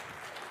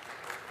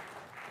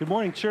Good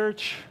morning,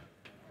 church.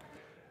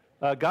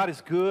 God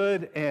is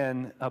good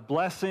and a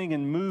blessing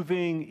and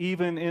moving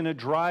even in a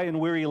dry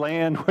and weary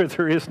land where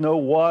there is no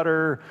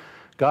water.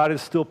 God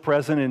is still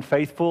present and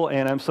faithful,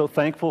 and I'm so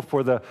thankful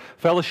for the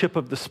fellowship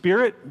of the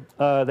Spirit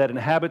that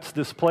inhabits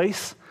this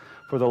place,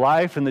 for the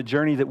life and the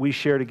journey that we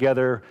share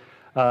together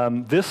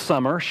this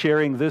summer,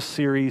 sharing this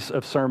series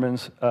of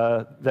sermons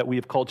that we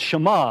have called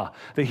Shema,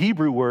 the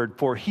Hebrew word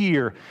for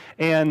hear,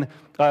 and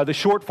the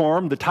short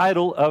form, the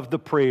title of the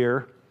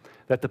prayer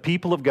that the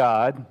people of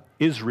God,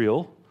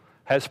 Israel,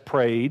 has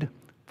prayed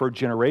for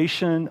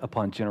generation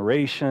upon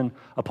generation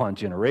upon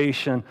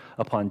generation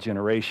upon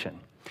generation.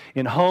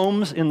 In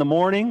homes in the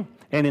morning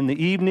and in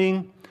the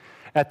evening,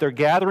 at their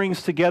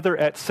gatherings together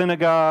at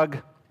synagogue,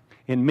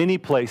 in many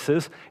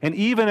places, and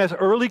even as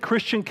early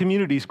Christian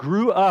communities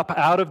grew up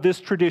out of this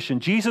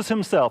tradition, Jesus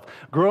himself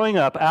growing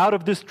up out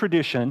of this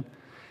tradition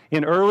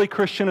in early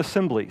Christian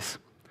assemblies,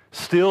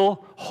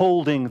 still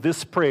holding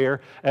this prayer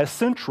as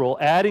central,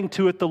 adding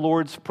to it the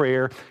Lord's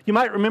Prayer. You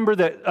might remember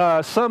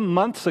that some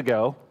months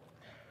ago,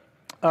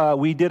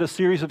 we did a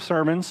series of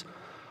sermons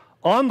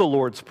on the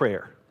Lord's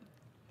Prayer.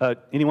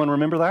 Anyone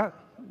remember that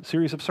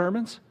series of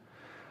sermons?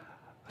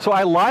 So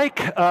I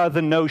like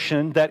the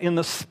notion that in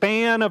the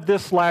span of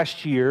this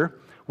last year,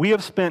 we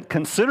have spent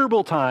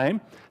considerable time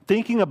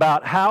thinking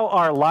about how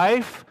our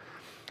life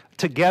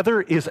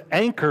together is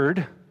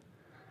anchored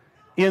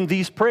in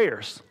these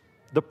prayers.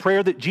 The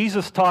prayer that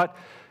Jesus taught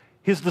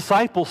his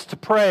disciples to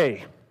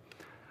pray.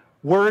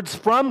 Words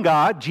from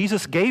God,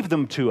 Jesus gave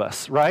them to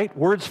us, right?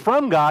 Words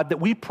from God that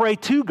we pray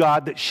to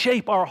God that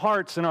shape our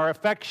hearts and our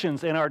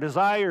affections and our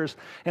desires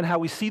and how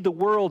we see the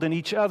world and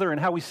each other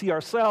and how we see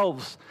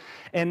ourselves.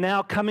 And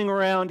now coming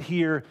around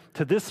here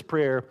to this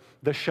prayer,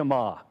 the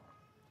Shema,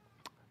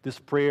 this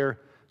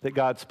prayer that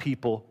God's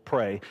people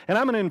pray. And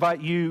I'm going to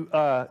invite you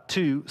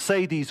to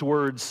say these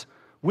words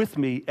with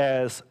me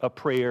as a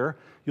prayer.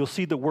 You'll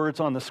see the words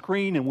on the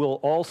screen, and we'll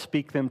all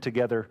speak them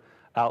together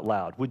out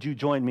loud. Would you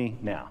join me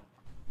now?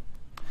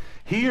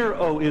 Hear,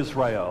 O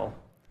Israel,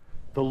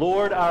 the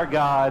Lord our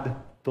God,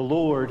 the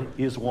Lord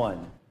is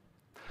one.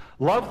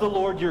 Love the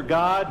Lord your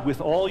God with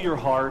all your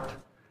heart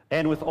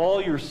and with all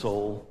your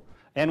soul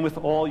and with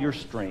all your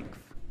strength.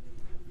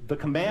 The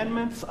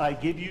commandments I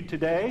give you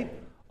today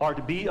are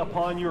to be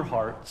upon your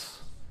hearts.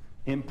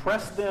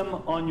 Impress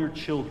them on your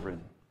children.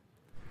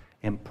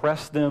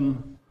 Impress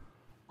them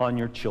on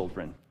your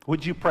children.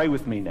 Would you pray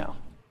with me now?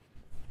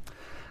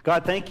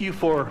 God, thank you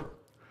for,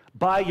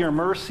 by your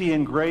mercy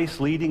and grace,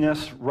 leading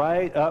us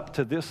right up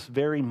to this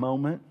very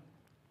moment.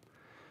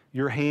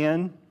 Your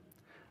hand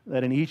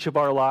that in each of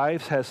our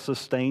lives has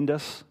sustained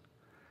us,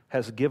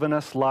 has given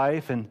us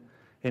life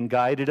and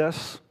guided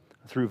us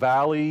through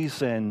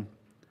valleys and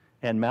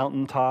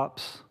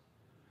mountaintops.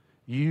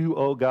 You,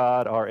 O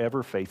God, are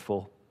ever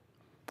faithful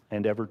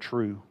and ever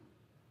true.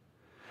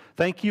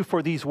 Thank you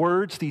for these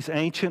words, these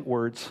ancient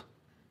words,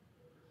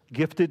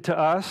 gifted to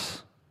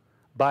us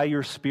by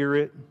your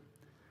Spirit.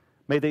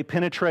 May they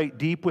penetrate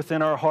deep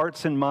within our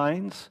hearts and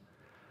minds,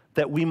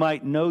 that we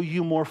might know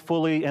you more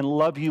fully and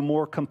love you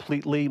more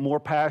completely, more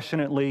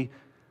passionately,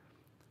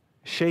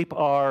 shape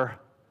our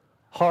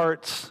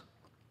hearts,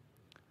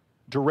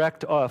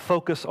 direct,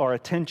 focus our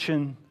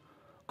attention,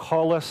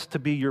 call us to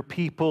be your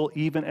people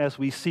even as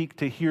we seek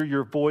to hear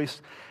your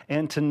voice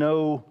and to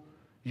know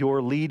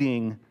your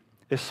leading.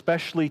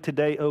 Especially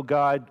today, O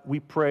God, we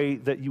pray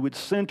that you would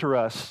center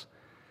us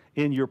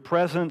in your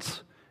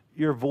presence,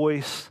 your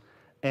voice,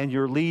 and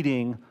your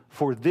leading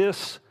for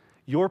this,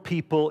 your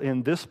people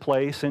in this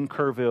place in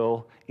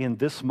Kerrville, in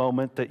this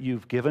moment that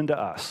you've given to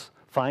us.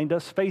 Find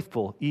us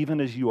faithful,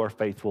 even as you are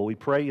faithful. We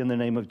pray in the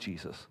name of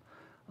Jesus.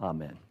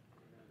 Amen.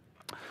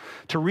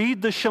 To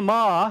read the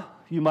Shema,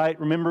 you might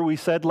remember we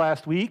said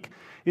last week,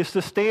 is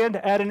to stand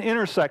at an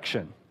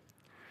intersection.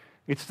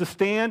 It's to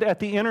stand at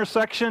the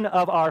intersection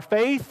of our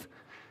faith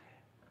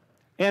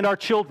and our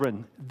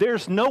children.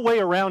 There's no way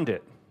around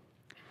it.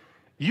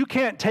 You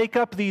can't take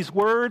up these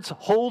words,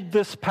 hold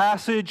this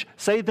passage,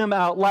 say them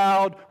out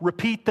loud,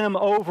 repeat them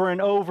over and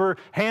over,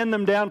 hand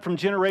them down from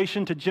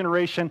generation to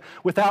generation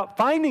without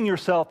finding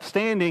yourself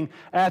standing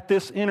at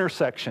this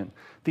intersection,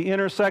 the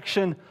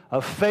intersection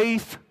of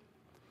faith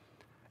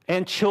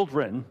and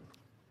children.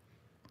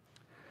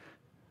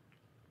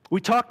 We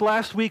talked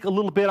last week a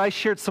little bit. I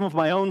shared some of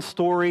my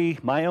story,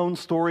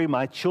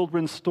 my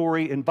children's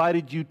story,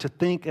 invited you to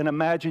think and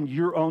imagine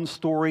your own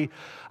story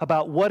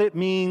about what it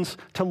means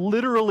to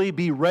literally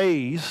be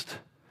raised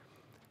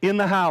in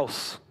the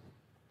house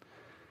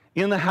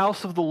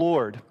of the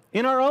Lord.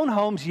 In our own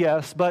homes,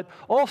 yes, but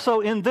also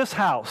in this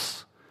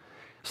house.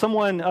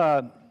 Someone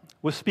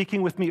was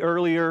speaking with me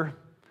earlier,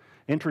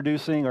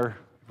 introducing or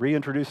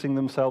reintroducing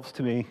themselves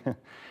to me,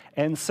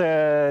 and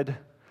said,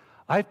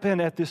 I've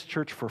been at this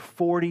church for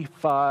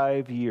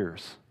 45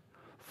 years.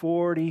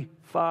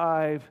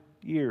 45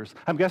 years.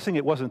 I'm guessing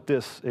it wasn't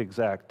this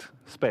exact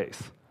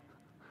space.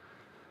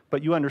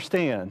 But you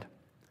understand,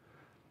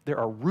 there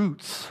are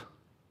roots.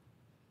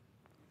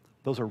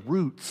 Those are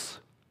roots,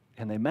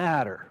 and they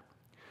matter.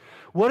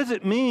 What does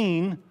it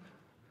mean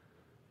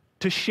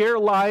to share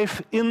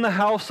life in the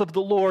house of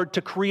the Lord,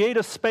 to create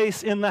a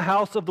space in the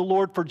house of the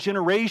Lord for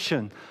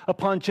generation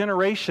upon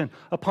generation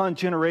upon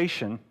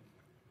generation.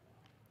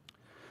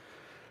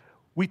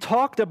 We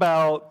talked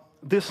about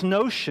this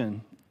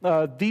notion,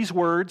 these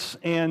words,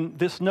 and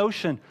this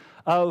notion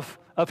of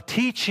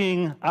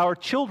teaching our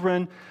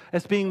children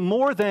as being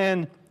more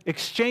than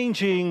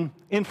exchanging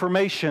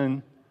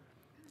information,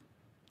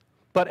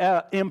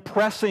 but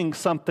impressing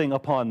something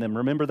upon them.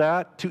 Remember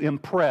that? To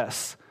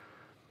impress.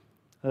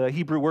 The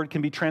Hebrew word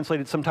can be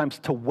translated sometimes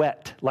to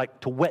whet, like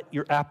to whet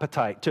your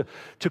appetite,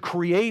 to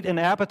create an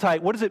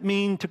appetite. What does it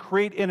mean to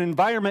create an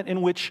environment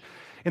in which,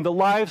 in the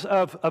lives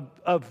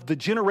of the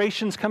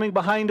generations coming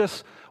behind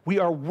us, we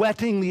are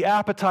whetting the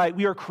appetite.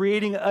 We are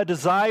creating a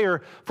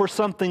desire for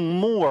something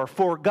more,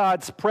 for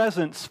God's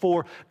presence,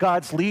 for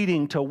God's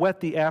leading, to whet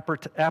the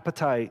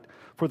appetite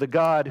for the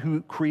God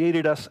who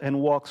created us and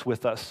walks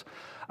with us.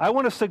 I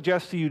want to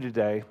suggest to you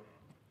today,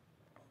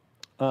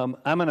 I'm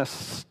going to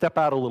step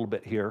out a little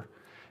bit here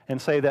and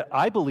say that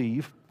I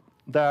believe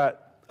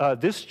that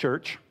this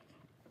church,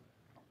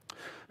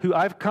 who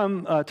I've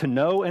come to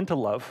know and to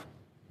love,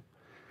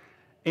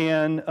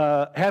 and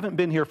haven't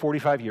been here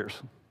 45 years,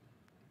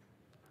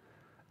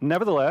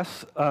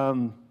 nevertheless,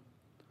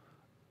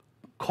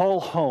 call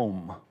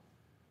home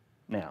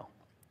now,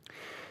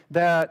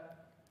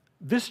 that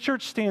this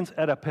church stands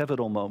at a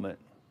pivotal moment.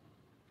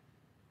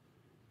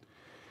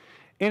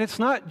 And it's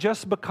not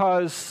just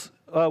because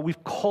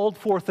we've called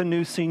forth a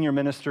new senior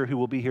minister who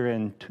will be here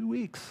in 2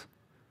 weeks.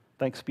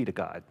 Thanks be to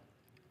God.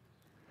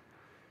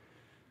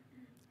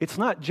 It's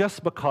not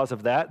just because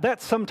of that.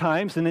 That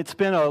sometimes, and it's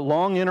been a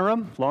long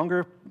interim,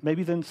 longer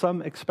maybe than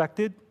some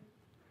expected.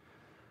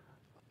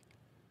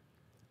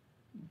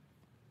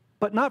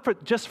 But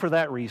not just for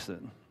that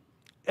reason.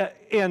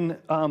 And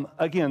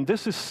again,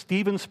 this is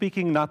Stephen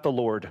speaking, not the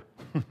Lord.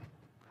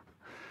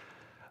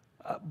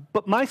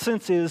 But my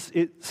sense is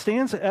it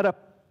stands at a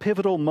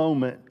pivotal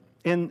moment.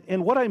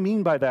 And what I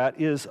mean by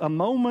that is a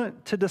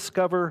moment to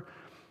discover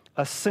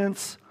a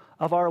sense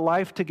of our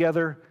life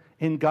together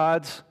in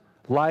God's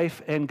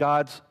life and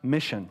God's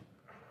mission.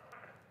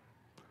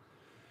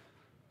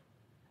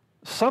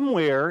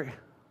 Somewhere,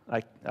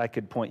 I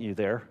could point you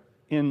there,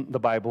 in the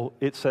Bible,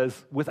 it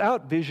says,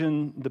 without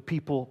vision, the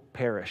people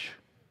perish.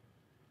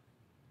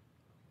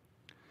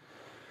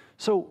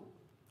 So,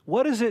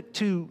 what is it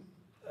to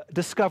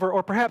discover,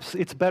 or perhaps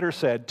it's better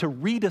said, to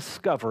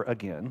rediscover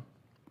again,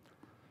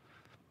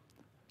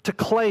 to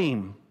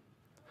claim,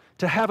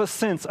 to have a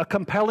sense, a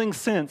compelling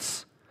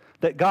sense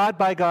that God,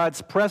 by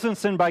God's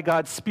presence and by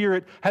God's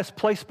Spirit, has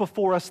placed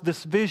before us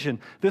this vision,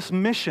 this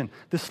mission,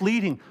 this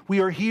leading. We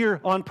are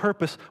here on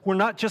purpose. We're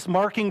not just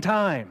marking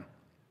time.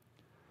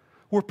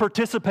 We're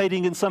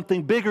participating in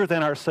something bigger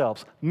than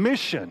ourselves.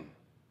 Mission.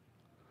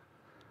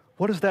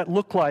 What does that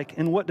look like,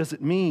 and what does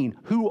it mean?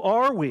 Who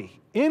are we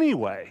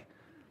anyway?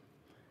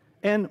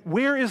 And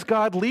where is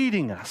God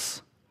leading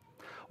us?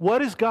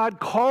 What is God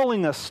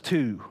calling us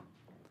to?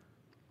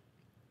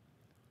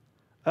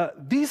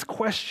 These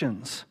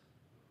questions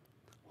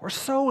are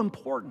so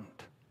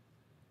important.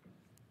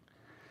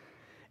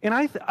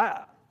 And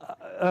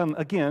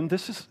again,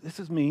 this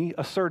is me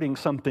asserting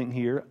something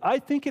here. I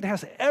think it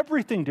has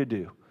everything to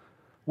do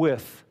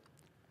with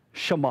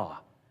Shema.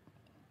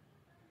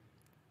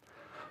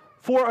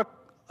 For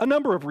a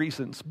number of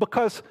reasons.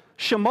 Because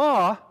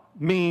Shema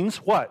means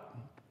what?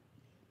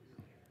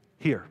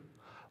 Here.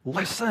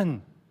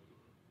 Listen.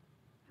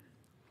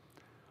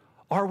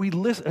 Are we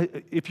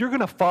listening? If you're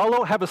going to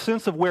follow, have a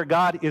sense of where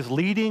God is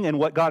leading and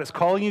what God is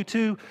calling you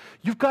to,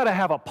 you've got to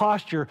have a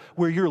posture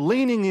where you're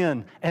leaning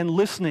in and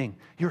listening.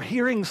 You're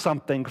hearing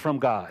something from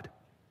God.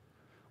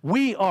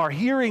 We are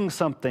hearing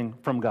something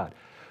from God.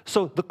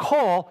 So the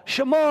call,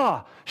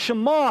 Shema,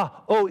 Shema,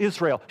 O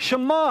Israel,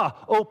 Shema,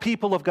 O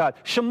people of God,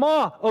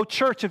 Shema, O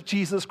Church of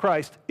Jesus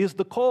Christ, is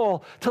the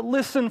call to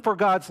listen for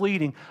God's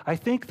leading. I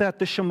think that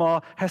the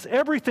Shema has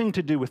everything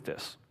to do with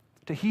this,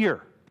 to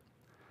hear.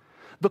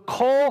 The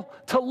call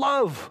to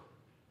love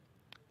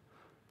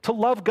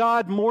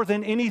God more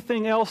than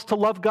anything else, to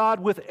love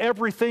God with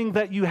everything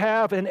that you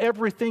have and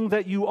everything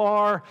that you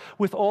are,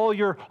 with all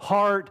your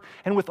heart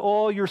and with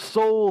all your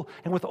soul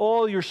and with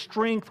all your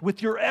strength,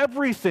 with your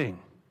everything.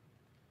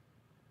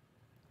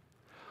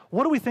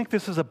 What do we think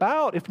this is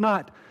about, if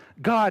not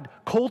God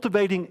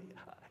cultivating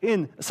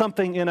in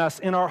something in us,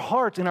 in our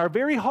hearts, in our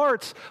very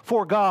hearts,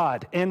 for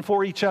God and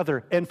for each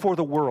other and for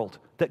the world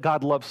that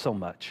God loves so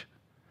much?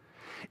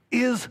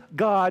 Is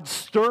God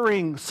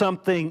stirring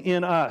something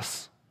in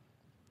us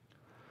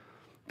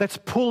that's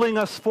pulling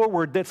us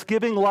forward, that's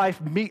giving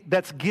life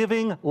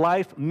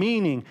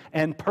meaning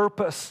and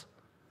purpose?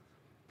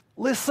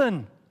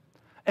 Listen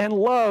and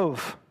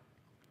love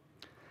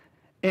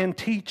and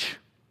teach,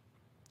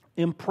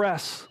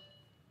 impress.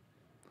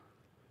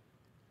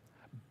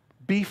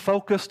 Be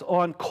focused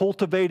on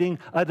cultivating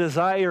a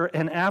desire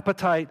and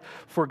appetite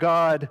for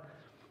God.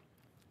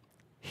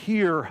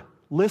 Hear,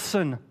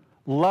 listen,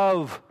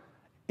 love,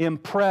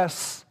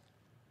 impress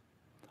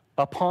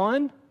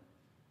upon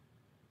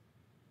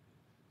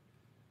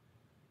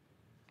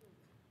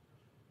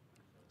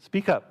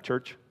Speak up,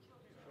 church.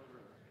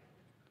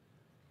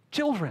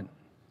 Children.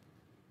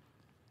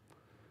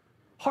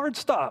 Hard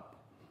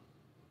stop.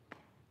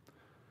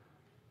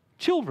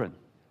 Children.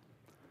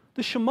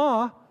 The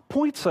Shema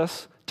points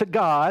us to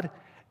God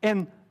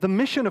and the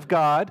mission of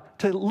God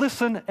to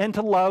listen and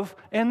to love,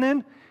 and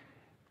then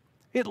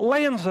it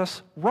lands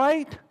us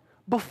right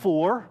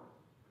before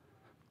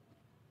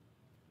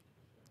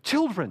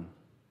children.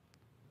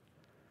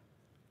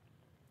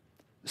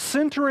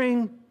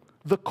 Centering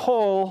the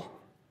call,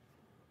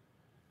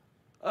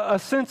 a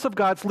sense of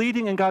God's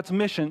leading and God's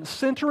mission,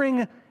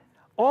 centering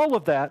all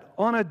of that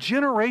on a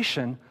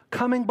generation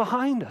coming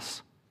behind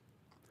us.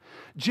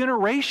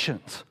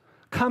 Generations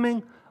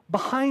coming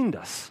behind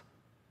us.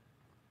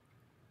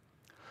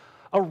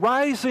 A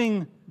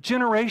rising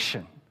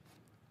generation.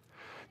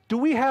 Do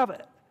we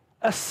have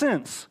a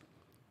sense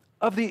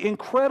of the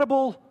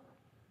incredible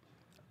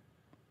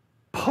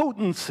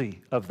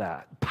potency of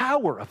that,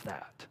 power of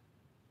that?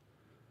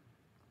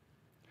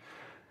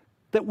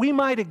 That we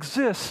might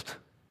exist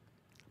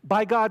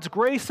by God's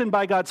grace and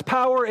by God's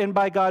power and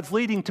by God's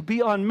leading to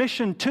be on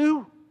mission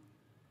to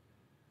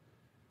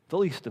the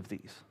least of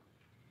these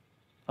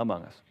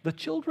among us, the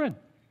children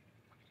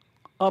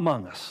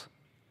among us.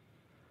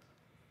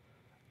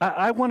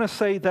 I want to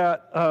say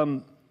that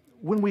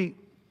when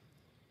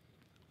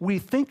we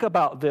think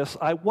about this,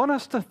 I want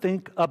us to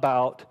think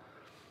about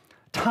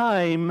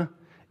time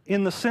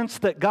in the sense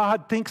that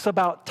God thinks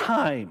about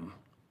time.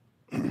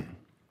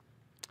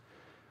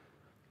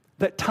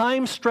 That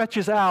time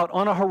stretches out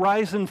on a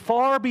horizon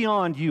far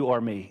beyond you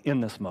or me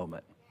in this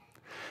moment.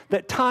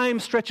 That time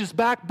stretches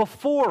back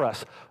before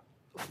us,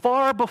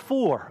 far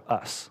before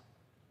us.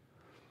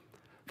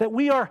 That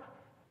we are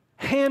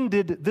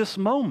handed this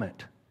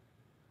moment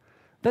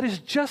that is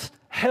just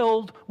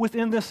held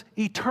within this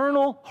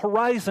eternal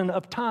horizon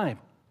of time,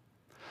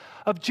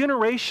 of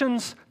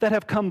generations that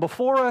have come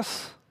before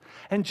us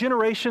and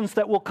generations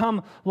that will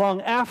come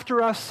long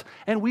after us,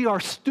 and we are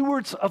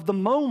stewards of the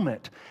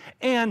moment.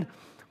 And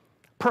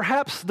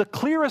perhaps the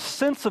clearest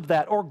sense of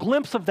that or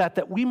glimpse of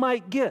that we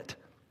might get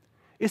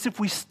is if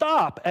we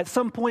stop at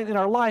some point in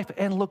our life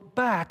and look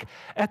back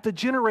at the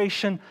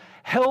generation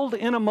held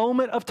in a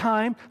moment of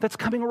time that's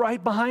coming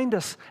right behind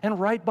us and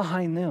right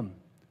behind them.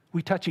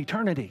 We touch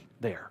eternity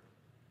there.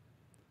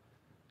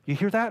 You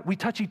hear that? We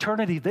touch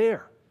eternity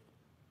there.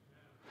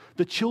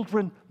 The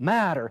children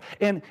matter.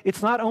 And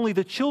it's not only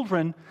the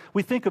children.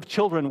 We think of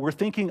children. We're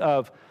thinking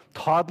of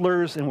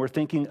toddlers and we're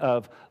thinking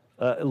of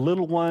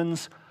little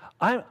ones.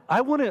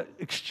 I want to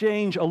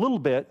exchange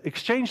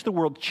the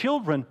word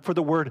children for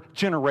the word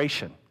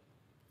generation.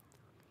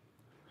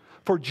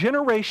 For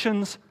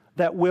generations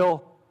that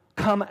will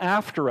come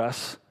after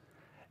us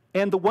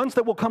and the ones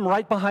that will come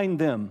right behind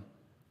them.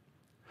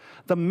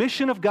 The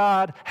mission of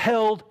God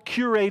held,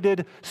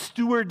 curated,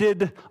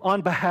 stewarded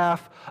on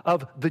behalf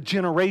of the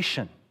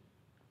generation.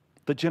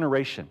 The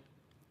generation.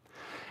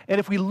 And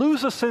if we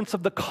lose a sense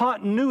of the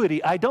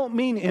continuity, I don't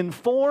mean in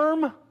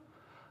form,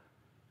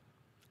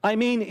 I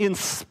mean in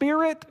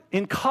spirit,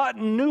 in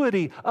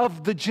continuity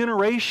of the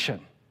generation.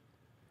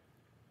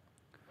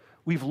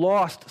 We've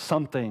lost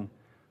something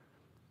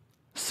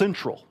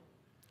central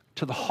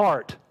to the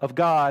heart of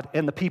God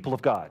and the people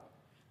of God.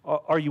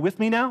 Are you with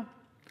me now?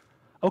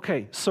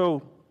 Okay,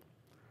 so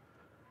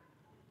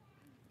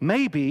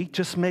maybe,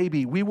 just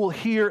maybe, we will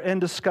hear and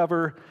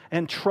discover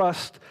and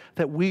trust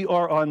that we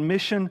are on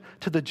mission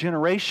to the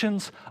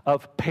generations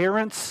of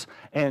parents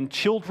and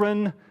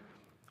children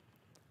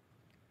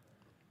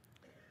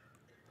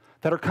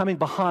that are coming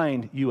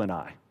behind you and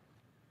I,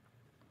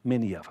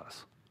 many of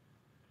us.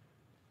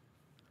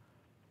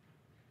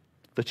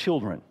 The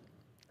children.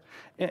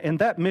 And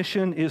that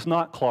mission is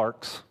not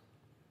Clark's.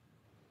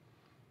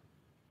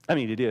 I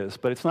mean, it is,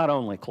 but it's not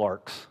only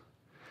Clark's.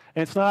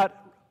 And it's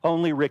not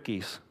only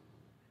Ricky's.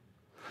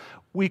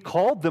 We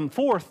called them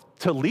forth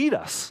to lead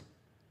us,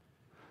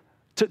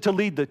 to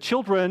lead the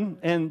children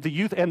and the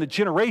youth and the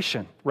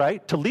generation,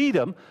 right? To lead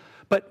them,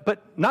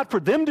 but not for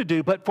them to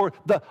do, but for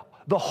the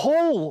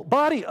whole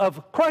body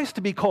of Christ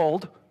to be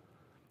called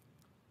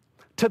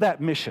to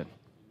that mission.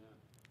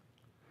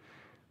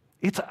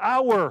 It's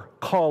our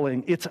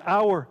calling. It's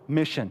our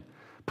mission.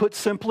 Put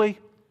simply,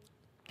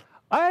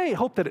 I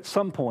hope that at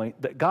some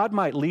point that God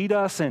might lead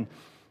us and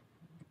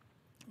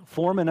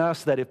form in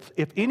us that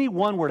if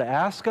anyone were to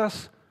ask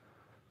us,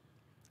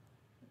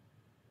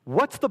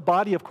 what's the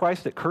body of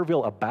Christ at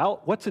Kerrville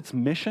about? What's its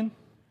mission?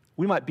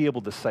 We might be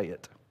able to say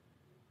it.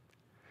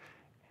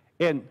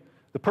 And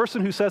the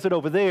person who says it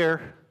over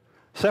there,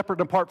 separate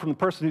and apart from the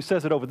person who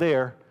says it over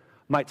there,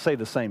 might say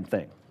the same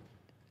thing.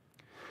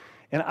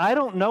 And I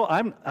don't know,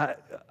 I'm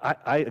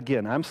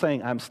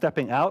saying I'm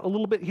stepping out a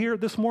little bit here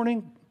this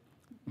morning,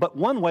 but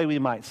one way we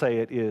might say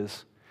it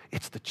is,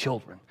 it's the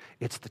children,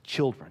 it's the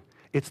children,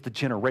 it's the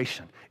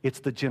generation, it's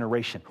the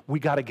generation. We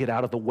got to get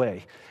out of the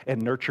way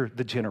and nurture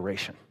the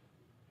generation.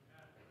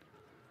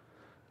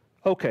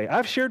 Okay,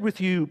 I've shared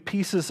with you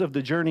pieces of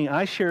the journey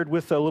I shared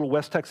with a little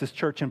West Texas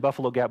church in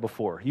Buffalo Gap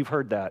before. You've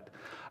heard that.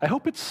 I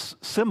hope it's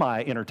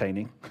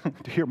semi-entertaining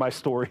to hear my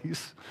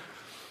stories.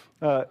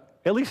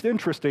 at least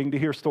interesting to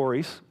hear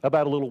stories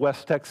about a little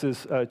West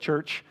Texas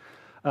church.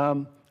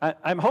 I'm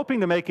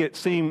hoping to make it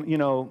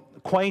seem,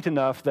 quaint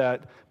enough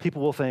that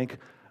people will think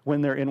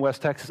when they're in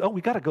West Texas, oh,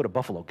 we got to go to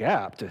Buffalo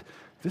Gap.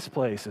 This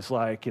place is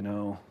like,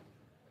 no,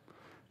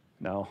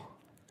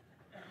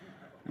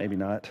 maybe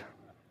not.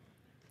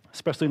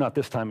 Especially not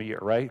this time of year,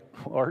 right,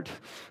 Art?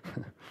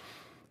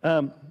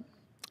 But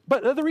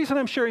the reason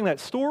I'm sharing that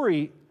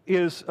story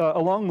is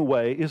along the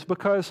way is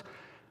because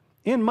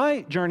in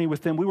my journey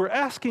with them, we were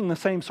asking the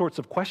same sorts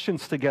of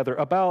questions together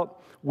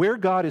about where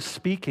God is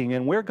speaking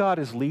and where God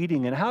is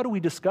leading and how do we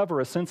discover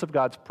a sense of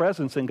God's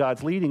presence and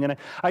God's leading. And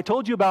I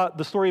told you about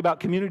the story about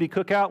Community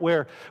Cookout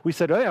where we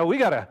said, oh, yeah, we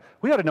gotta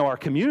know our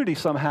community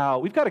somehow.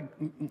 We've got to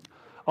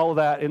all of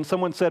that. And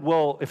someone said,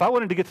 well, if I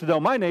wanted to get to know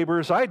my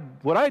neighbors,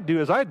 what I'd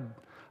do is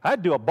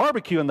I'd do a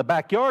barbecue in the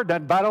backyard and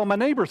I'd invite all my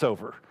neighbors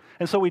over.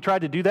 And so we tried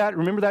to do that.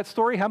 Remember that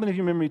story? How many of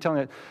you remember me telling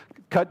it?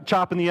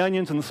 Chopping the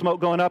onions and the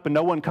smoke going up and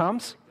no one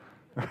comes?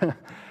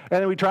 And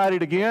then we tried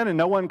it again and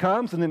no one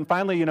comes. And then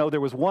finally, there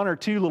was one or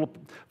two little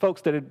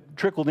folks that had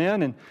trickled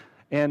in.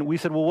 And we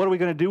said, well, what are we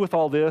going to do with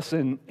all this?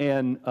 And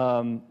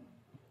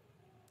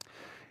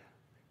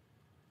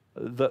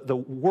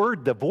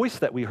the voice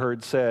that we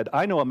heard said,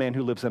 I know a man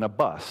who lives in a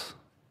bus.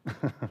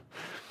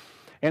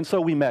 And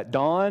so we met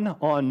Don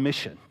on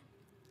mission,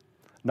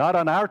 not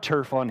on our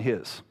turf, on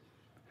his.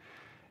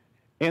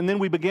 And then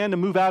we began to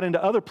move out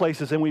into other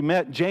places, and we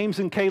met James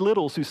and Kay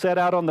Littles, who sat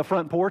out on the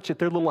front porch at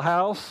their little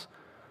house.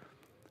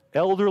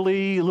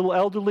 Little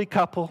elderly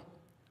couple,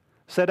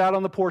 sat out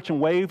on the porch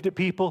and waved at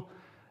people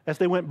as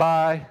they went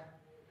by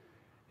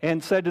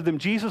and said to them,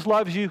 Jesus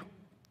loves you.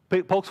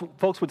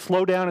 Folks would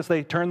slow down as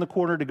they turned the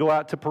corner to go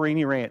out to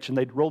Perini Ranch, and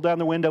they'd roll down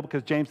the window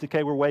because James and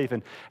Kay were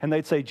waving, and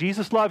they'd say,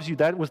 Jesus loves you.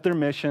 That was their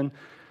mission.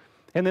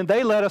 And then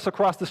they led us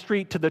across the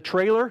street to the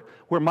trailer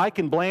where Mike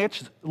and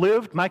Blanche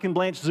lived, Mike and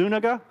Blanche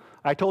Zuniga.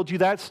 I told you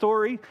that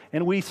story,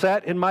 and we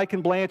sat in Mike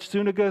and Blanche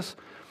Zuniga's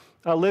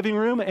living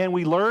room, and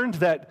we learned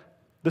that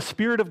the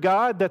Spirit of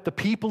God, that the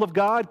people of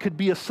God could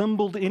be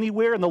assembled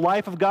anywhere, and the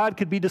life of God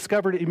could be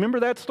discovered. Remember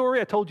that story?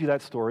 I told you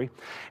that story.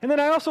 And then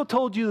I also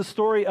told you the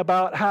story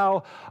about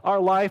how our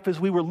life, as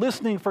we were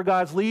listening for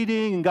God's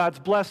leading and God's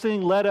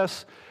blessing, led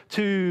us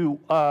to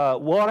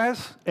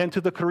Juarez and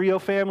to the Carrillo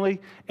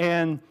family,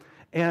 and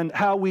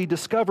how we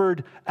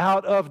discovered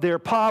out of their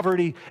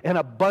poverty an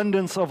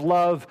abundance of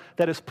love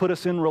that has put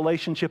us in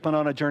relationship and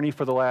on a journey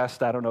for the last,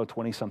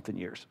 20-something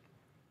years.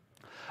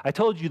 I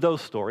told you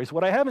those stories.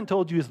 What I haven't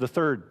told you is the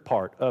third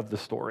part of the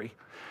story.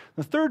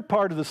 The third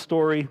part of the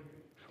story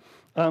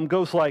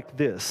goes like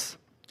this.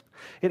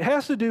 It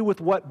has to do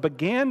with what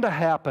began to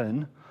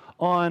happen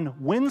on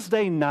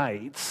Wednesday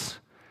nights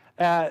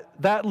at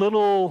that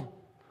little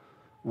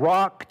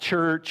rock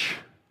church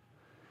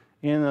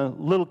in a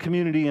little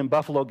community in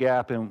Buffalo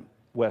Gap in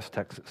West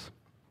Texas.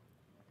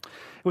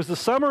 It was the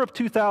summer of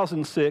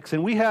 2006,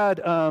 and we had,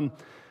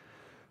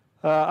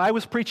 I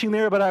was preaching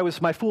there,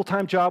 but my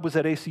full-time job was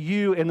at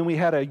ACU, and then we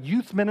had a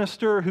youth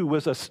minister who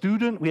was a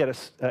student. We had an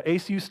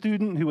ACU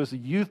student who was a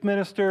youth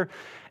minister,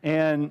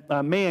 and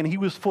man, he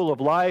was full of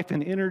life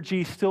and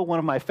energy, still one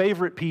of my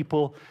favorite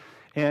people,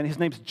 and his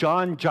name's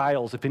John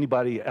Giles, if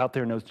anybody out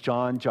there knows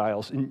John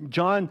Giles. And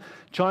John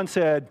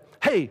said,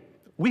 hey,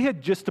 we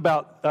had just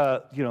about,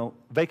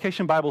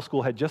 Vacation Bible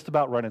School had just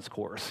about run its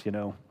course,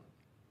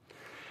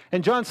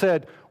 And John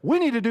said, we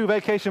need to do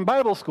Vacation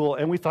Bible School.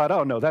 And we thought,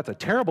 oh, no, that's a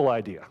terrible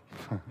idea.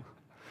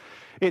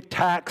 It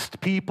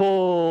taxed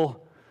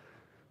people,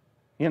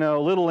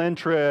 little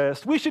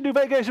interest. We should do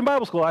Vacation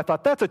Bible School. I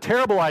thought, that's a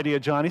terrible idea,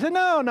 John. He said,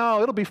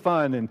 no, it'll be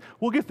fun, and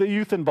we'll get the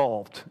youth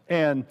involved.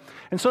 And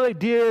so they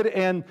did,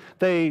 and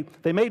they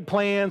made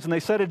plans, and they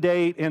set a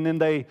date, and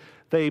then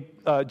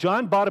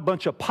John bought a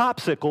bunch of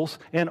popsicles,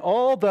 and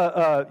all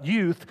the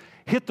youth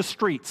hit the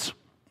streets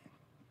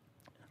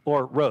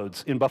or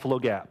roads in Buffalo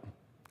Gap,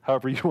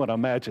 however you want to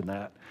imagine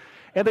that.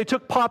 And they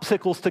took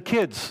popsicles to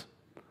kids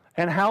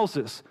and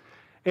houses,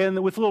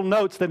 and with little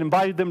notes that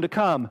invited them to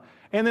come.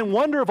 And then,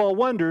 wonder of all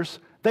wonders,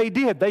 they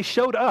did. They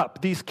showed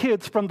up, these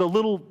kids from the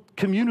little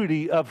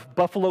community of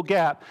Buffalo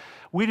Gap.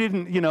 We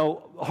didn't,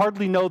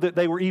 hardly know that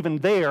they were even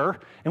there,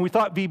 and we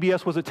thought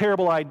VBS was a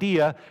terrible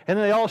idea, and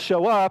then they all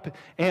show up,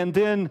 and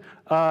then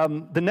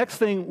the next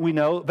thing we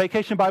know,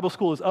 Vacation Bible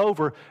School is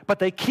over, but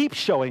they keep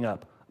showing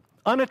up,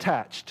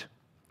 unattached.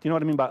 Do you know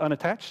what I mean by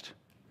unattached?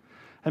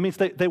 That means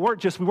we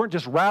weren't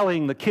just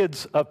rallying the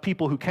kids of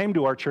people who came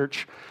to our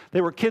church.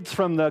 They were kids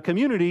from the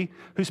community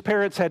whose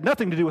parents had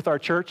nothing to do with our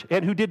church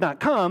and who did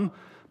not come,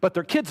 but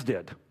their kids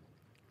did.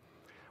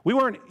 We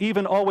weren't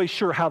even always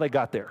sure how they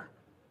got there.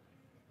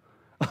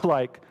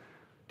 Like,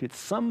 did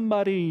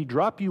somebody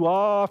drop you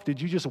off? Did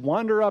you just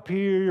wander up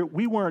here?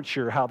 We weren't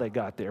sure how they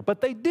got there,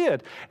 but they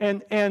did.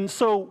 And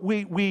so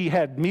we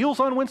had meals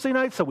on Wednesday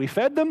nights, so we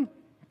fed them.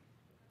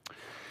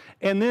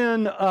 And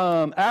then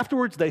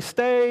afterwards, they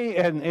stay,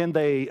 and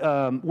they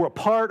were a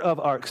part of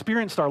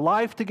experienced our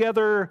life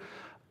together.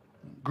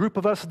 Group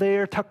of us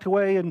there, tucked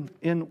away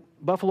in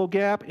Buffalo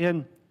Gap.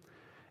 And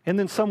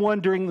then someone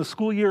during the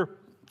school year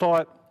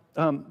thought,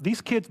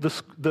 these kids,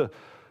 the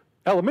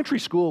elementary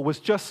school was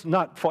just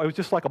not far, it was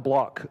just like a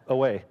block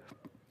away.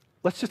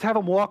 Let's just have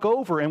them walk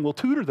over and we'll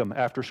tutor them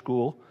after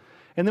school,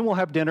 and then we'll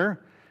have dinner,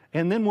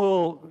 and then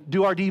we'll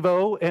do our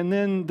Devo, and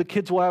then the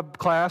kids will have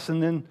class,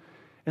 and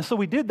so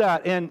we did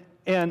that,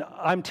 and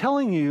I'm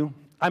telling you,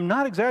 I'm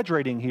not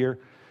exaggerating here,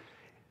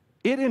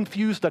 it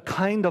infused a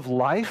kind of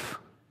life.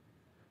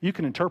 You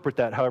can interpret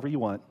that however you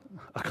want.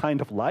 A kind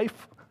of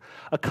life,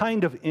 a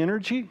kind of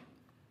energy,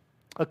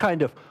 a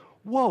kind of,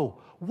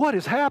 whoa, what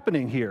is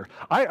happening here?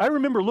 I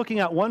remember looking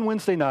out one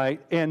Wednesday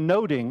night and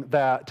noting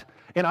that,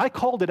 and I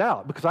called it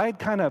out because I had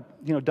kind of,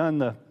 done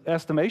the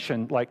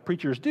estimation like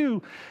preachers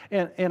do,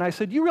 and I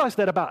said, you realize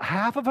that about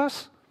half of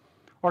us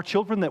are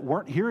children that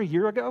weren't here a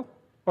year ago,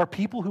 are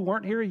people who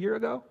weren't here a year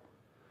ago?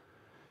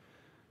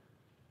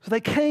 So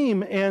they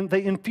came and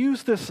they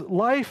infused this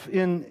life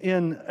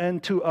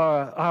into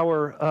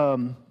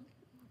our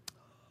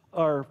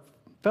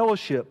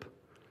fellowship.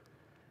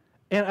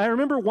 And I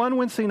remember one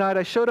Wednesday night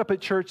I showed up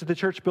at church, at the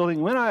church building.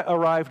 When I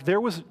arrived,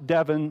 there was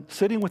Devin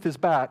sitting with his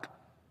back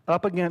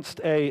up against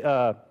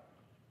one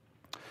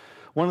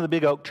of the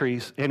big oak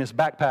trees and his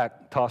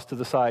backpack tossed to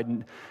the side.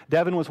 And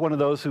Devin was one of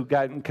those who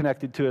got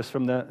connected to us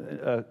from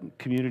the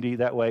community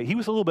that way. He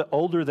was a little bit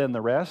older than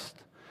the rest.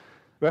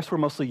 The rest were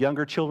mostly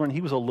younger children. He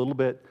was a little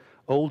bit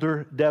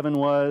older, Devin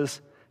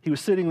was. He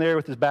was sitting there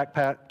with his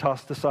backpack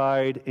tossed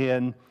aside,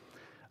 and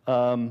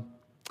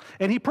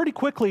he pretty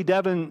quickly,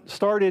 Devin,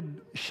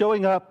 started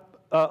showing up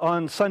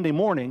on Sunday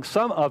morning.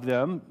 Some of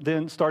them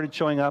then started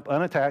showing up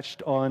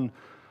unattached on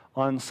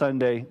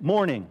Sunday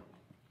morning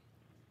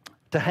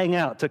to hang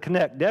out, to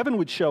connect. Devin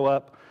would show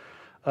up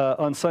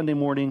on Sunday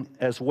morning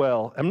as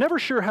well. I'm never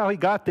sure how he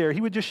got there. He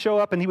would just show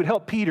up and he would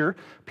help Peter.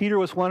 Peter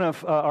was one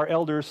of our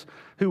elders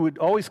who would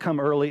always come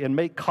early and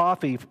make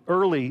coffee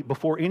early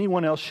before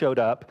anyone else showed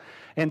up.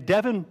 And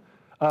Devin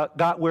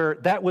got where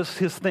that was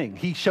his thing.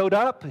 He showed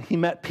up, he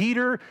met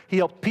Peter, he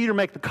helped Peter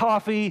make the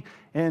coffee,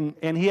 and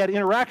he had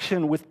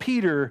interaction with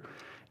Peter,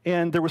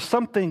 and there was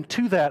something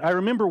to that. I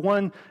remember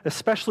one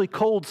especially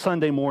cold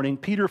Sunday morning,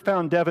 Peter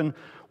found Devin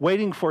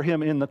waiting for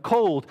him in the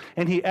cold,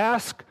 and he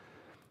asked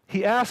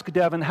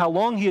Devin how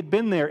long he had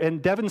been there,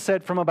 and Devin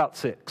said from about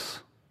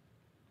 6.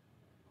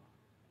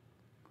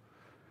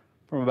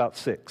 From about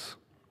 6.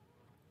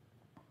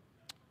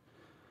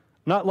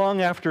 Not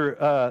long after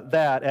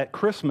that, at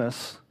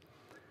Christmas,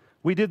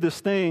 we did this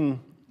thing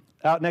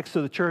out next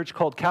to the church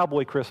called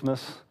Cowboy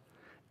Christmas,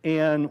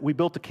 and we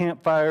built a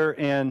campfire,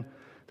 and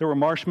there were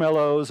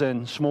marshmallows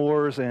and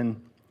s'mores, and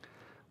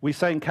we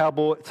sang,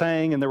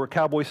 and there were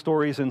cowboy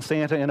stories and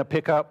Santa in a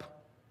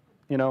pickup,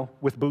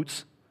 with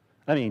boots.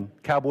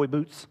 Cowboy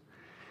boots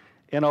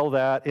and all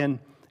that. And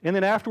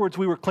then afterwards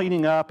we were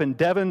cleaning up, and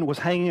Devin was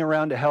hanging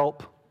around to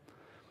help.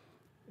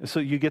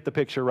 So you get the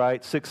picture,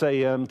 right? 6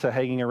 a.m. to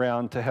hanging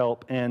around to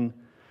help. And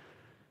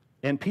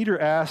Peter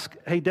asked,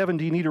 hey, Devin,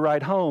 do you need a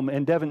ride home?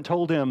 And Devin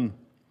told him,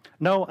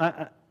 no,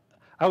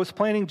 I was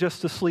planning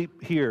just to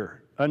sleep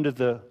here under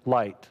the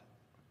light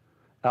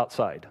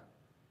outside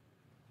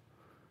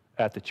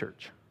at the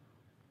church.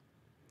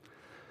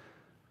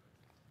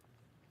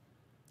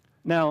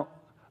 Now,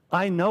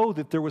 I know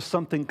that there was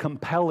something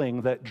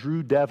compelling that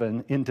drew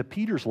Devin into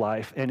Peter's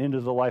life and into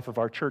the life of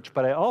our church,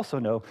 but I also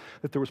know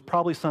that there was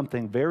probably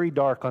something very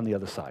dark on the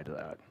other side of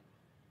that.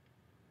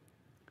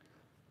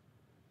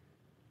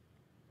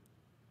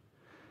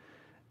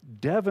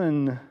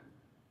 Devin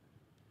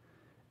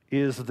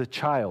is the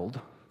child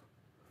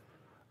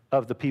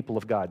of the people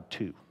of God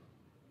too.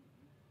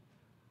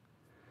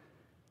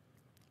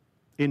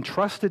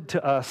 Entrusted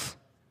to us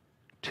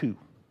too.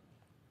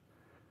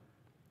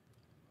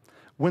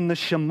 When the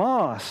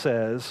Shema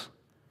says,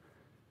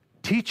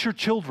 teach your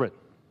children,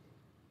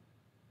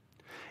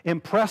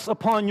 impress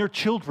upon your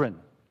children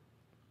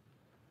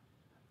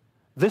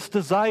this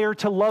desire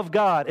to love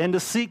God and to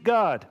seek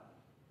God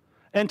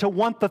and to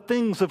want the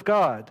things of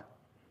God,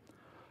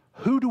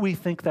 who do we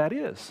think that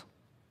is?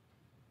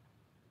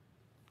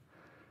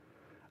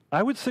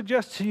 I would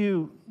suggest to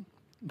you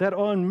that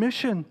on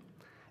mission,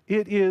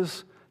 it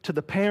is to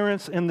the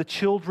parents and the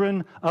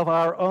children of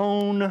our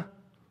own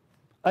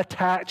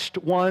attached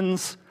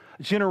ones,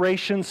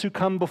 generations who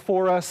come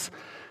before us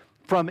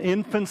from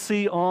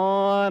infancy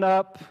on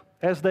up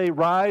as they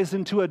rise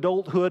into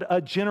adulthood,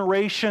 a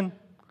generation,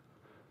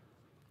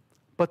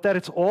 but that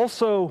it's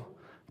also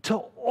to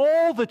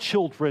all the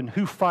children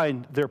who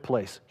find their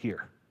place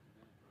here.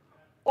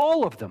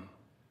 All of them.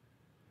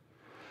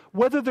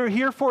 Whether they're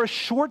here for a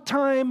short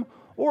time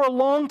or a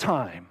long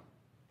time,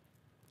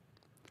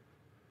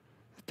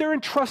 they're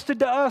entrusted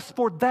to us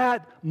for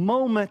that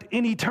moment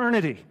in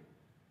eternity.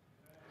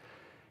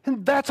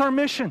 And that's our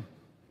mission.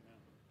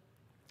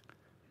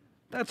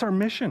 That's our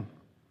mission.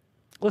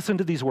 Listen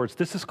to these words.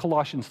 This is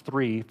Colossians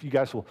 3. If you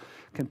guys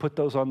can put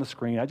those on the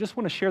screen. I just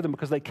want to share them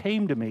because they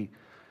came to me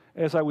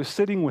as I was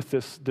sitting with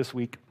this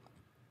week.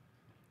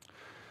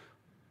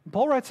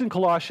 Paul writes in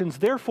Colossians,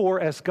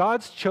 therefore, as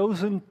God's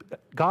chosen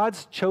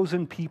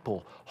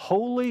people,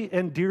 holy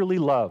and dearly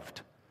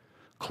loved,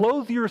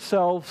 clothe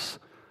yourselves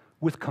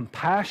with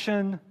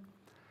compassion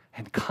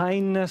and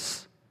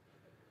kindness,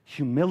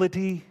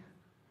 humility,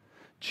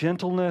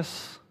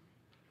 gentleness.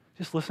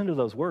 Just listen to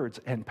those words.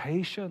 And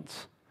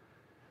patience.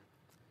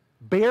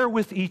 Bear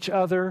with each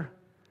other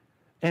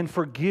and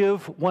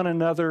forgive one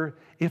another.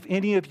 If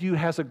any of you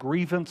has a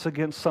grievance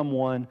against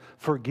someone,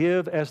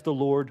 forgive as the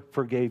Lord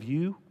forgave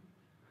you.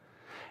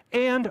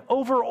 And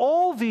over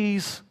all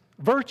these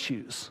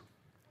virtues,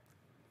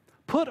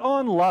 put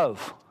on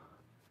love,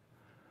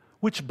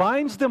 which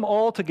binds them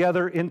all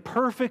together in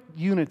perfect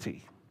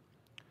unity.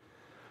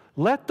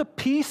 Let the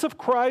peace of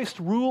Christ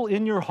rule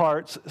in your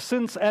hearts,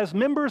 since as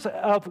members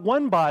of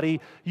one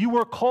body, you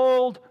were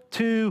called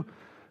to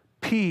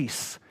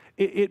peace.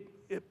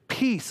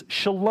 Peace,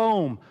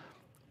 shalom,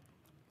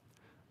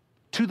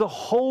 to the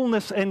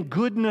wholeness and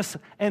goodness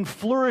and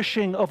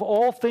flourishing of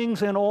all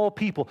things and all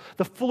people.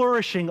 The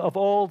flourishing of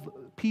all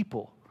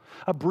people.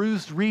 A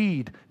bruised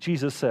reed,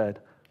 Jesus said,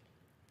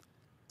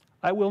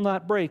 I will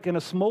not break, and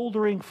a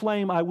smoldering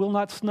flame I will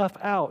not snuff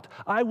out.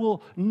 I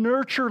will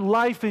nurture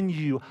life in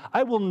you.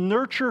 I will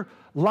nurture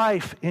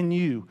life in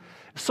you.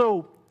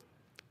 So,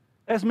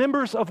 as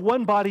members of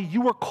one body,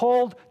 you are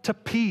called to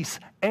peace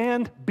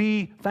and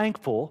be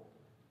thankful.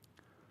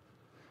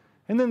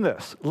 And then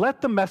this,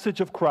 let the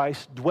message of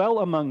Christ dwell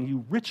among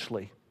you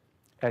richly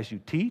as you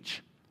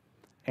teach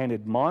and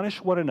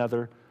admonish one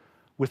another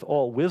with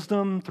all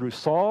wisdom through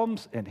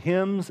psalms and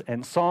hymns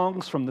and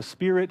songs from the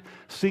Spirit,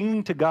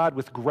 singing to God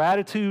with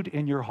gratitude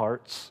in your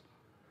hearts.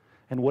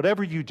 And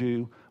whatever you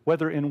do,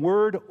 whether in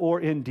word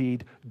or in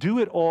deed, do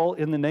it all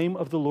in the name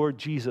of the Lord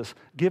Jesus,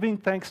 giving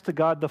thanks to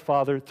God the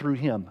Father through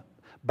him.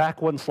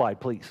 Back one slide,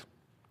 please.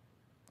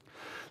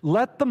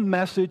 Let the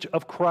message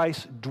of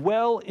Christ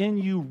dwell in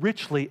you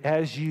richly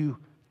as you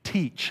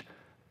teach.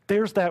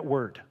 There's that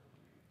word.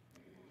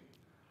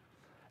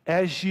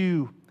 As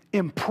you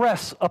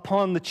impress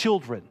upon the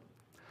children.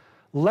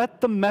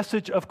 Let the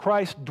message of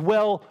Christ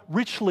dwell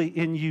richly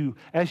in you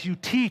as you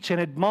teach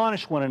and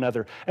admonish one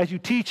another, as you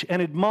teach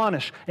and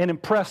admonish and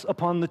impress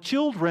upon the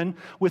children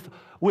with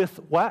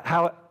what?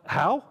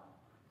 How?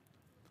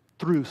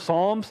 Through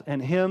psalms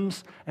and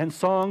hymns and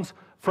songs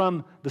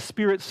from the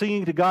Spirit,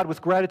 singing to God with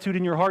gratitude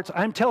in your hearts.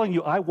 I'm telling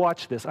you, I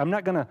watch this. I'm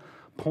not going to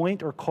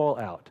point or call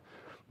out,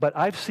 but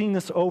I've seen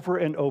this over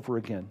and over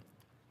again.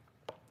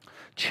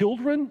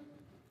 Children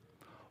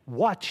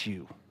watch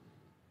you.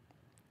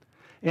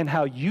 And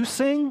how you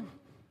sing,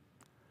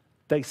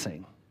 they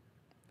sing.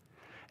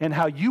 And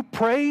how you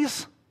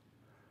praise,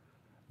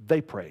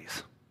 they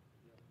praise.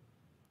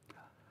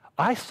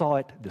 I saw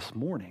it this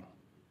morning.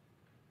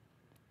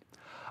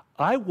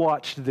 I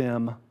watched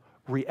them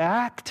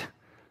react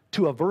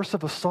to a verse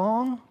of a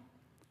song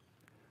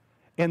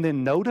and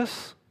then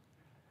notice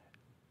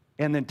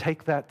and then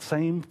take that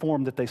same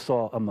form that they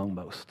saw among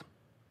most.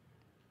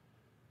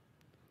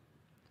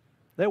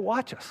 They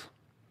watch us.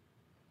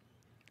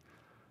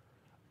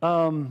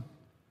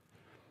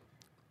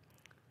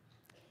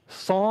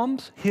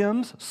 Psalms,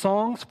 hymns,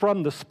 songs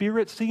from the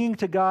Spirit, singing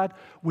to God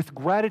with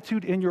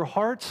gratitude in your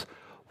hearts.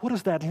 What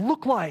does that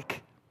look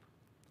like?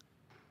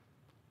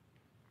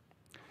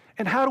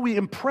 And how do we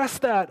impress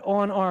that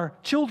on our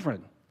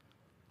children?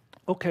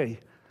 Okay,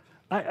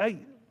 I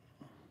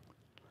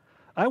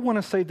want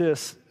to say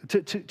this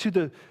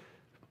to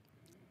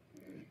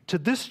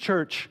this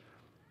church.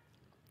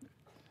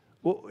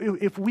 Well,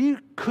 if we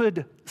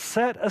could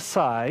set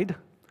aside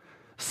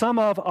some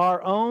of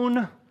our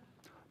own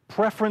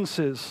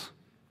preferences,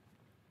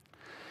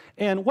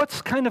 and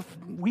what's kind of,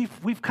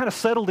 we've kind of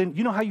settled in,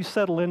 you know how you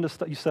settle into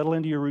stuff, you settle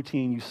into your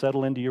routine, you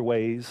settle into your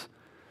ways.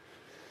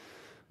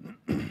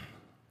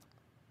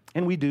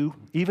 And we do,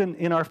 even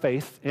in our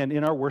faith and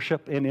in our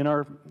worship and in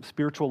our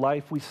spiritual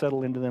life, we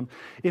settle into them.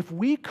 If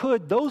we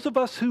could, those of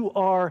us who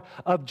are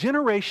of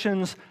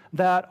generations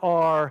that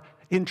are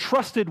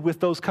entrusted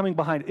with those coming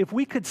behind, if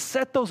we could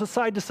set those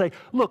aside to say,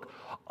 look,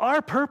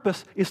 our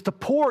purpose is to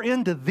pour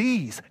into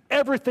these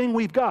everything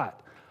we've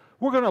got.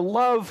 We're going to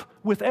love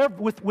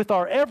with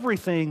our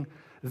everything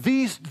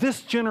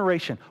this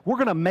generation. We're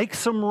going to make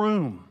some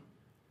room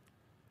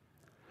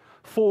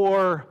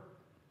for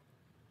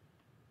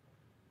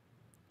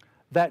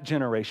that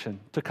generation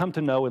to come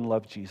to know and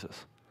love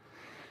Jesus.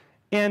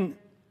 And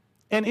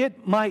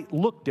it might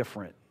look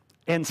different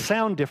and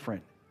sound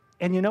different.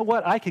 And you know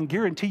what? I can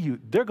guarantee you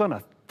they're going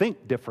to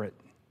think different.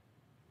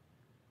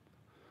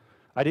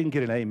 I didn't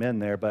get an amen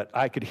there, but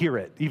I could hear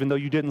it, even though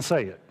you didn't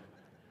say it.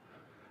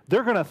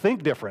 They're going to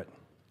think different.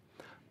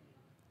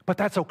 But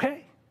that's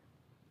okay.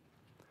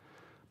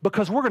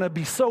 Because we're going to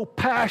be so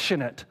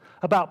passionate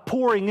about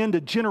pouring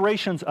into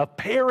generations of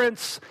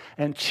parents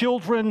and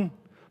children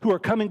who are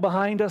coming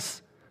behind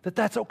us that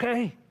that's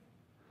okay.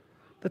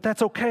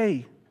 That's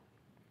okay.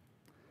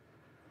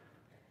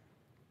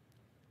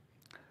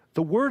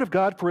 The Word of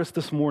God for us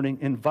this morning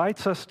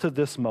invites us to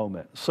this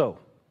moment. So,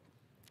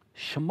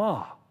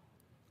 Shema.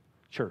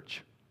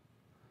 Church,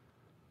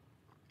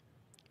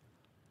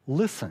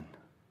 listen.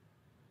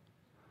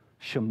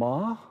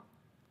 Shema,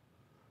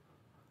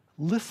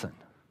 listen.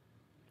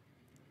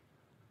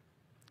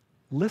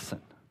 Listen.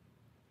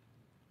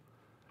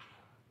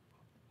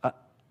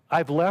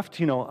 I've left,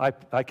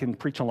 I can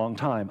preach a long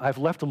time. I've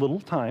left a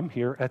little time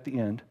here at the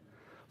end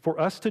for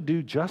us to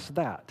do just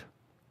that.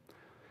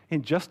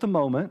 In just a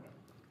moment,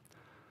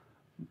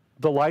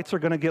 the lights are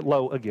going to get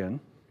low again,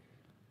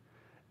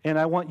 and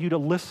I want you to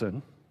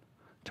listen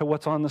to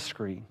what's on the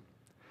screen.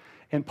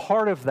 And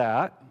part of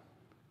that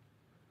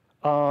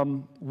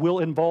will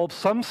involve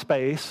some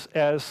space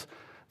as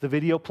the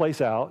video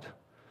plays out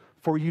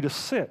for you to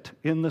sit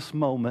in this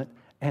moment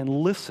and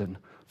listen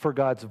for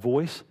God's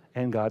voice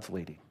and God's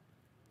leading.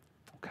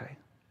 Okay?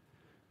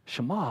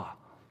 Shema,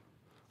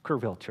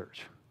 Kerrville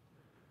Church.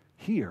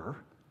 Hear,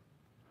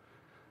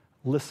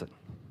 listen.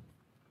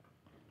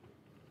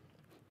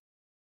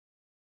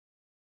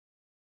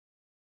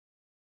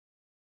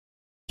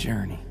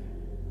 Journey,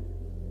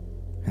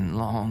 and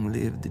long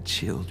live the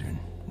children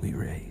we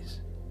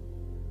raise,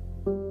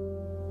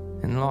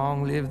 and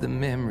long live the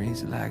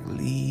memories like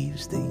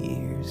leaves the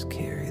years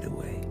carried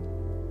away.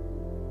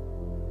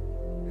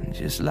 And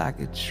just like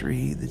a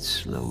tree that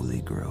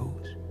slowly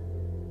grows,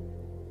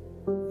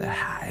 the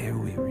higher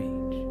we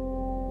reach,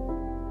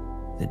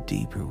 the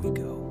deeper we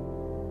go.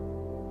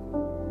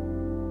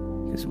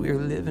 'Cause we're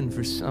living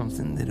for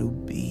something that'll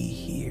be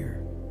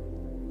here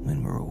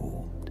when we're old.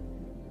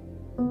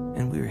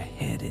 And we're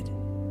headed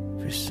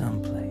for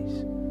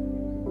someplace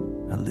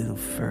a little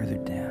further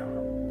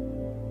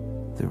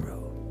down the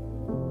road.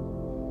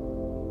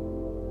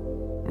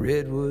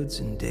 Redwoods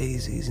and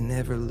daisies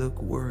never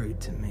look worried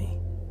to me.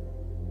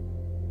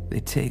 They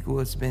take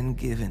what's been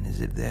given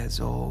as if that's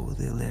all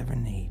they'll ever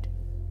need.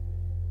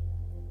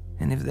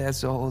 And if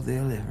that's all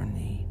they'll ever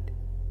need,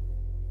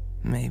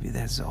 maybe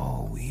that's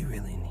all we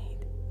really need.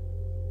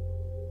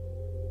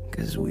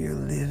 'Cause we're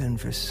living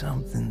for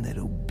something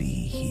that'll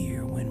be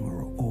here when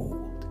we're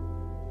old.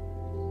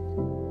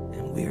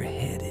 And we're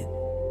headed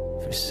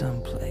for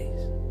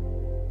someplace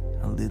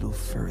a little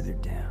further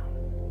down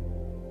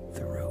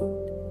the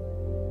road.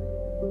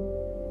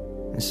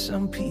 And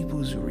some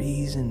people's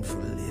reason for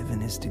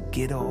living is to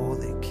get all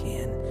they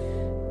can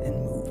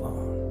and move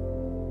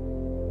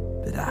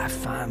on. But I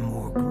find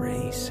more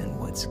grace in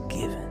what's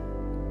given,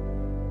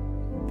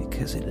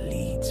 because it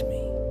leads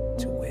me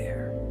to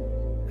where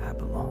I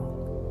belong.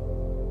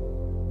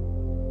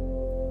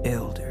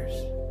 Elders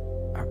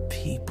are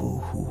people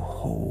who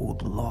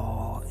hold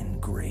law and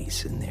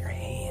grace in their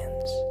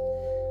hands,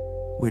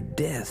 where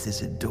death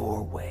is a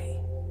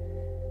doorway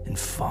and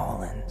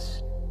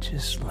fallen's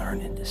just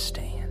learning to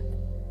stand.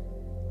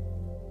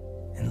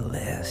 And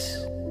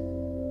less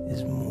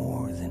is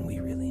more than we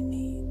really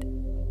need,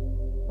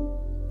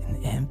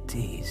 and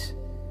empties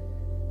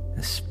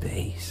a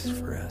space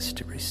for us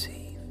to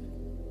receive.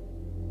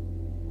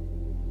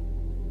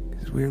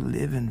 'Cause we're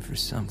living for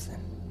something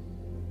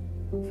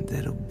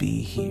that'll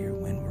be here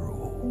when we're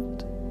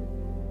old.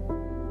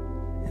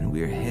 And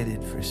we're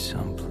headed for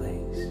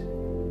someplace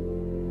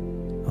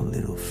a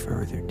little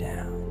further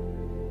down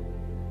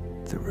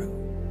the road.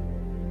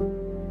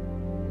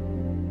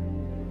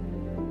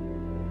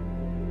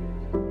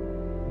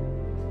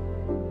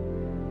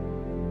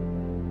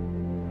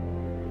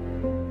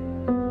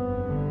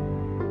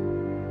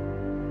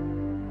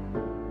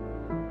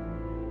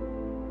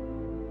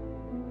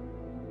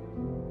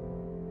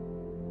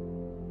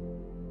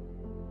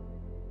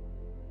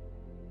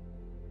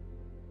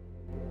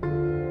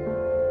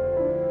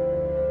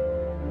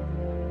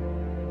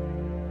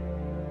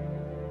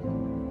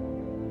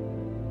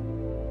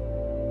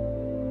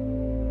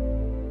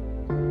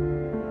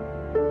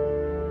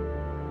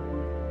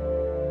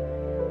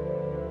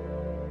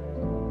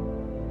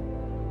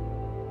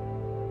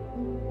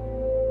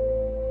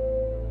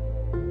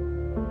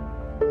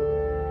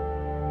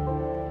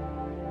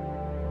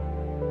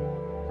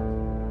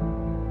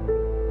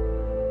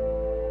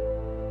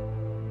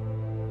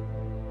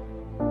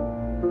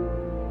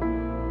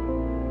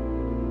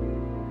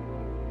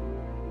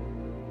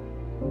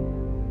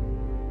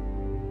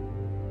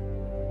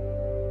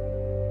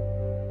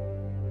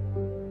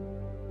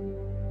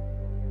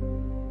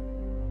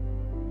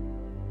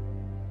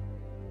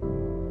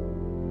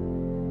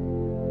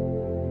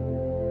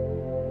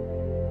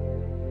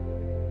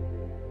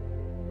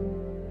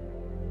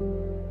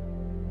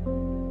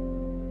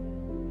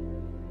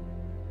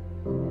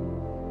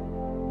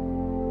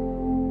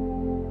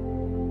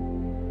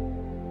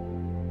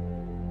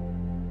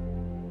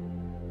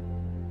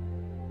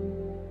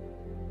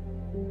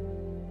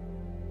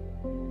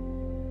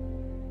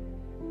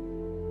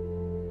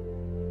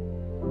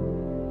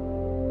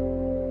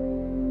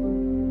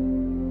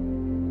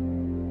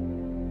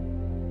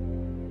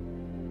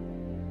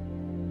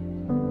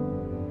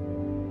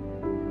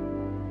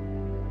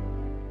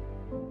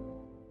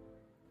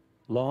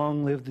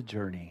 Long live the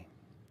journey,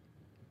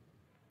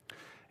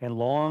 and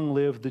long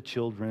live the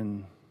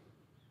children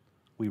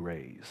we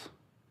raise.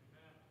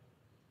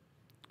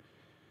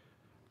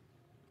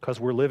 Because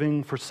we're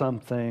living for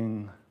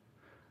something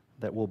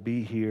that will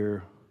be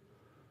here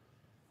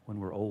when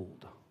we're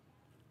old.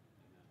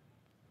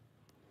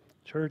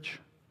 Church,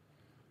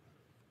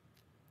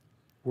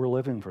 we're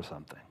living for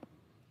something.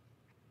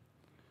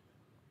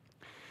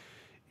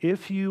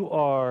 If you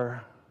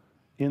are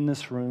in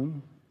this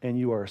room and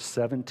you are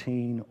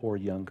 17 or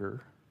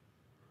younger,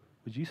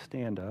 would you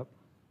stand up?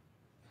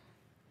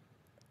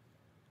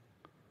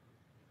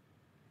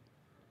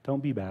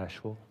 Don't be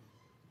bashful.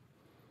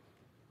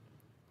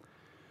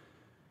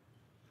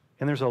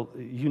 And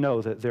you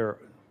know that there are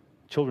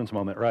children's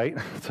moment, right?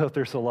 So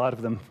there's a lot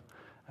of them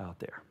out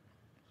there.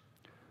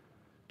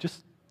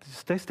 Just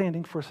stay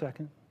standing for a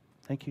second.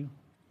 Thank you.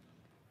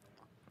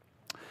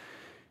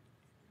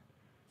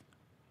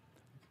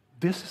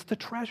 This is the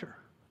treasure.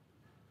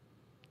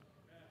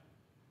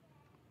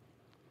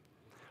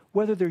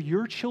 Whether they're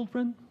your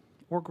children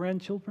or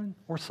grandchildren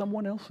or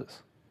someone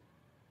else's,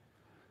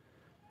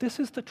 this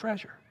is the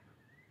treasure.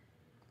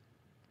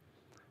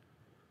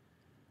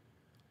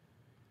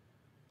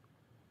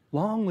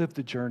 Long live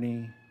the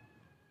journey.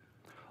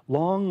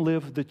 Long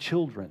live the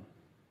children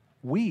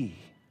we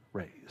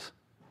raise.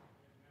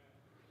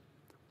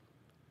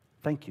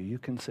 Thank you. You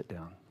can sit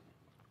down.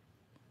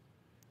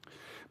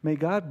 May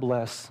God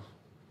bless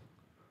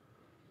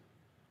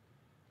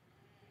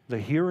the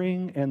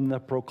hearing and the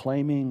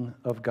proclaiming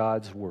of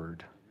God's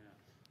word.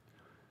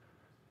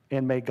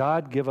 And may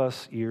God give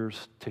us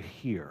ears to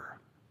hear.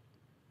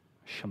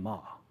 Shema.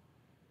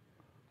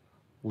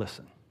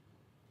 Listen.